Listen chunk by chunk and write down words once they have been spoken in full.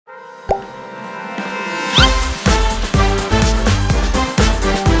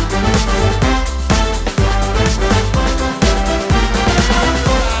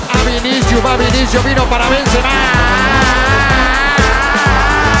Dionisio vino para Benzema.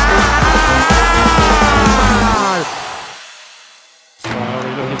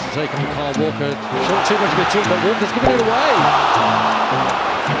 Looking to take on Kyle Walker. Shot too much of a tune, but Walker's giving it away.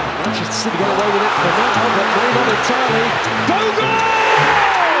 Manchester City get away with it for now, but maybe not entirely. Bogle!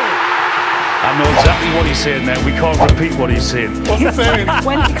 I know exactly what he's saying there. We can't repeat what he's saying. What's he saying?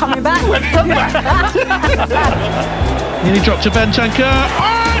 When's he coming back? When he come back. Nearly dropped to Bentancur.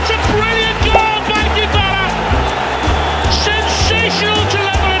 Oh, it's a brilliant goal by Dybala! Sensational to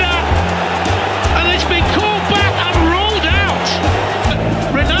level it up. And it's been called back and ruled out.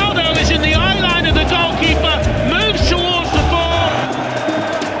 Ronaldo is in the eye line of the goalkeeper, moves towards the ball.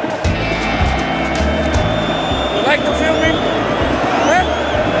 You like the filming?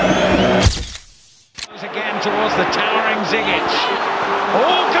 Again towards the towering Zigic.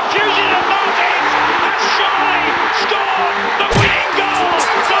 Oh, confusion of Martins! And surely scored the winning goal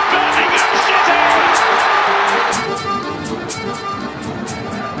for Birmingham City!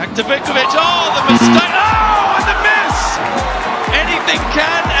 Back to Vinkovic. Oh, the mistake! Oh, and the miss! Anything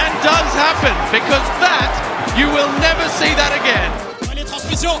can and does happen, because that, you will never see that again. Les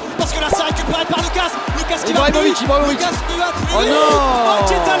transmissions, parce que là c'est récupéré par Lucas. Lucas qui va Ibrahimovic. Lucas qui va Oh non,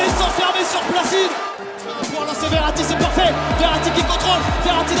 qui est allé s'enfermer sur Placide. Pour lancer Verratti, c'est parfait. Verratti qui contrôle.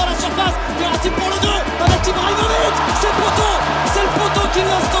 Verratti dans la surface. Verratti pour le 2. Avec Ibrahimovic. C'est le poteau qui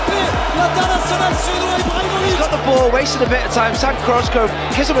l'a stoppé. L'international suédois Ibrahimovic. He's got the ball, wasted a bit of time. Sam Cosgrove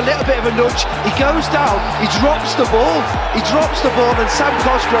gives him a little bit of a nudge. He goes down. He drops the ball. And Sam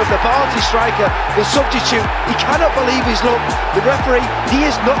Cosgrove, the Barty striker, the substitute, he cannot believe his luck. The referee, he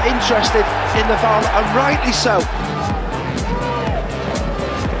is not interested in the foul, and rightly so.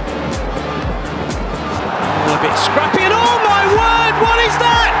 A bit scrappy, and oh my word, what is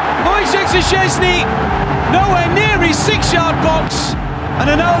that? Wojciech Szczesny nowhere near his 6-yard box, and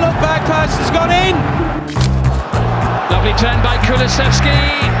a no-look back pass has gone in. Lovely turn by Kulusevski.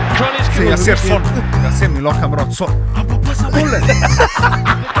 Jag ser folk. Jag ser min lagkamrat så. Han får passa bollen.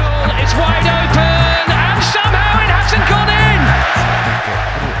 It's wide open, and somehow it hasn't gone in.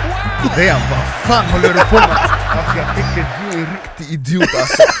 Det är vad fan håller du på med? Alltså, jag tycker du är en riktig idiot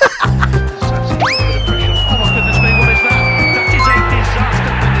alltså.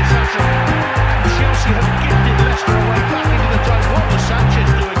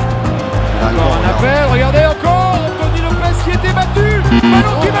 Regardez encore Anthony Lopez qui était battu.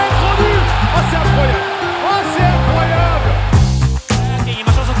 Ballon qui va être rendu. Oh, c'est incroyable. Oh, c'est incroyable.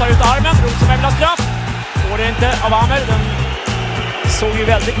 Ingemarson som tar ut armen. Rosenberg vill ha straff. Får det inte av Amer. Den såg ju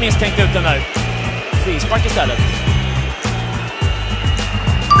väldigt misstänkt ut den där. Frispark istället.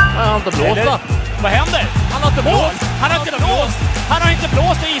 Han har inte blåst va? Vad händer? Han har inte blåst. Han har inte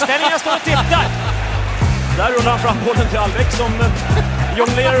blåst i iställningen. Jag står och tittar. Där rullar han fram bollen till Albeck som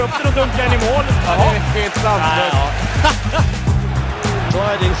jonglerar upp den och dunkar in i mål. Ja, helt sanslöst.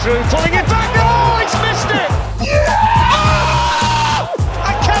 Gliding through, pulling it back. Oh, he's missed it! Oh!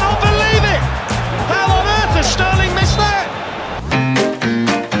 I cannot believe it! How on earth has Sterling missed that?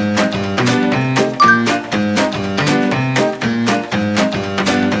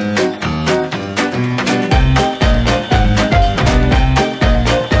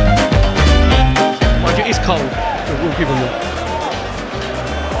 It is cold. We'll give him that.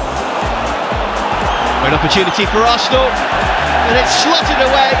 An opportunity for Arsenal, and it's slotted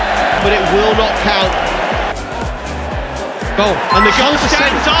away, but it will not count. Goal, and the goal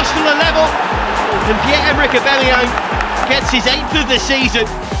stands. Arsenal are level, and Pierre-Emerick Aubameyang gets his 8th of the season.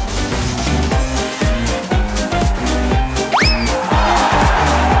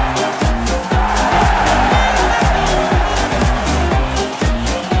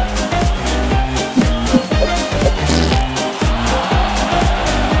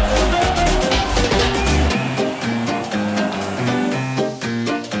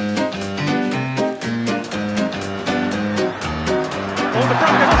 The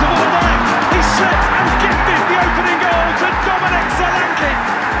bracket was all there. He slipped and gifted the opening goal to Dominic Solanke.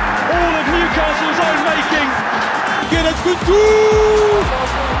 All of Newcastle's own making. Kenneth Couture.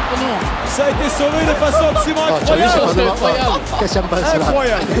 Ça a été sauvé de façon absolument incroyable. Qu'est-ce que passe là?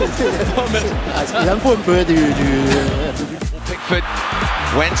 Incroyable. Il a un peu du... Pickford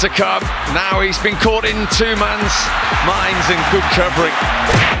went to come. Now he's been caught in two man's minds and good covering.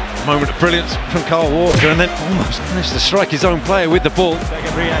 Moment of brilliance from Kyle Walker, and then almost managed to strike his own player with the ball.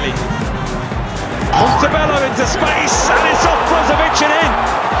 Gabrielli. Montebello into space, and it's off Brozovic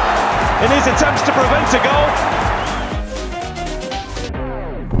and in his attempts to prevent a goal.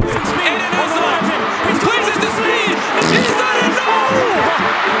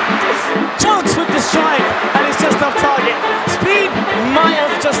 Chance with the strike, and it's just off target. Speed might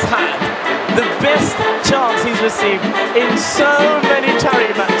have just had the best chance he's received in so many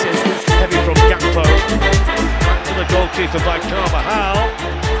charity matches. Heavy from Gakpo. Back to the goalkeeper by Carvajal.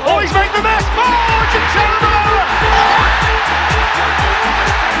 Oh, he's made the mess! Oh, it's a terrible error!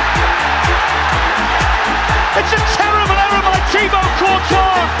 It's a terrible error by Thibaut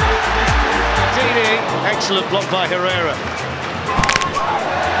Courtois! Dini, excellent block by Herrera.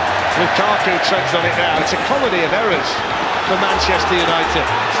 Lukaku treads on it now. It's a comedy of errors for Manchester United.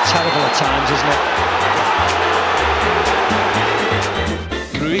 It's terrible at times, isn't it?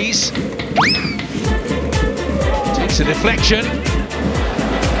 Ruiz takes a deflection,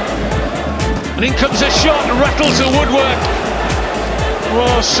 and in comes a shot and rattles the woodwork.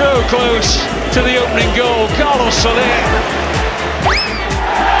 Oh, so close to the opening goal. Carlos Soler.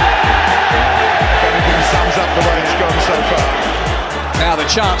 Everything sums up the way it's gone so far. Now the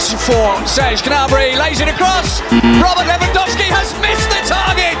chance for Serge Gnabry, lays it across. Robert Lewandowski has missed the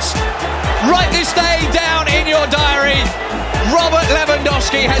target. Write this day down in your diary. Robert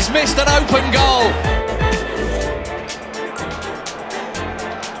Lewandowski has missed an open goal.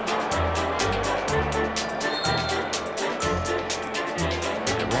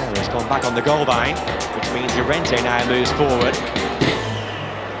 Herrera's gone back on the goal line, which means Llorente now moves forward.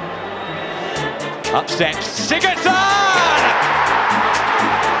 Up steps Sigurdsson!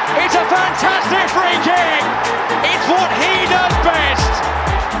 It's a fantastic free kick! It's what he does best!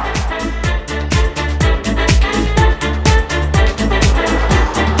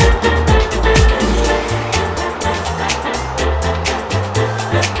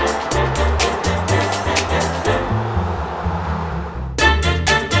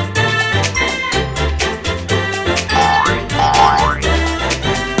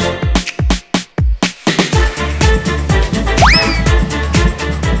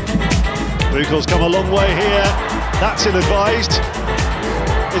 Tuchel's come a long way here. That's ill-advised.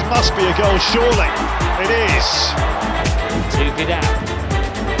 It must be a goal, surely. It is. To Vidal.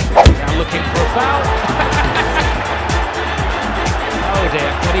 Now looking for a foul. Oh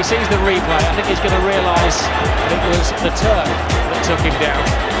dear. When he sees the replay, I think he's going to realise it was the turf that took him down.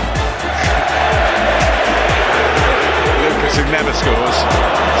 Lucas, who never scores.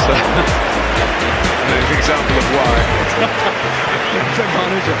 So, an example of why. The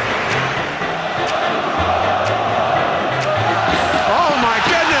manager.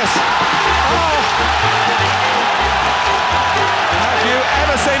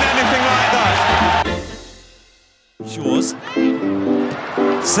 Seen anything like that? Shores.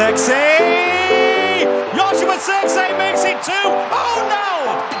 Sexy! Joshua Sexy makes it 2. Oh no!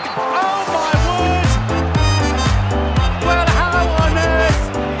 Oh my word! Well, how on earth?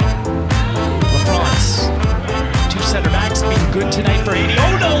 France. Two centre backs been good today for Haiti.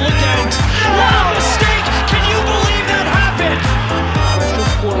 Oh no, look out! Wow, mistake! Can you believe that happened?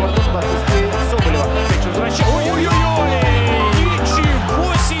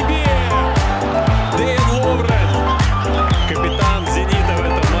 Капитан «Зенита» в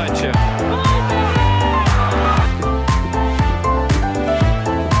этом матче.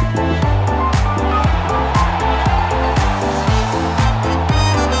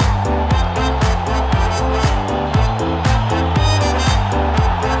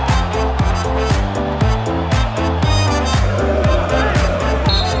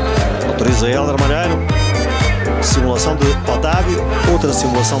 Autoriza Hélder Malheiro. Simulação de Otávio, outra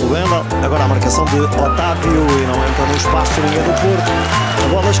simulação do Wendel, agora a marcação de Otávio e não entra no espaço de linha do Porto, a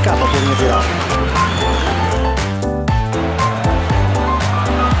bola escapa pela linha viral.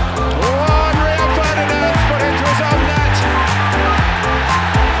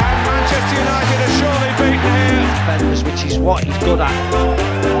 Which is what he's good at.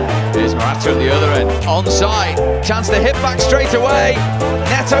 Here's Morata at the other end, onside, chance to hit back straight away.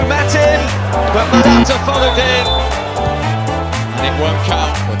 Neto met him, but Morata followed in, and it won't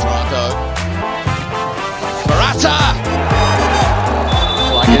count. Quadrado. Morata!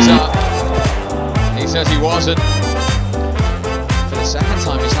 Flag is up. He says he wasn't. For the second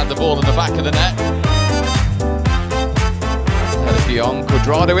time he's had the ball in the back of the net. Headed beyond,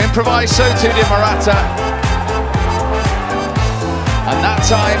 Quadrado improvised, so too did Morata. And that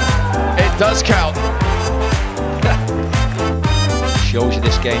time, it does count. Shows you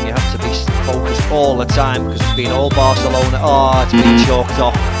this game, you have to be focused all the time because it's been all Barcelona. Oh, it's been chalked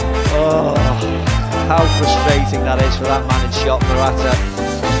off. Oh, how frustrating that is for that man in shot, Morata.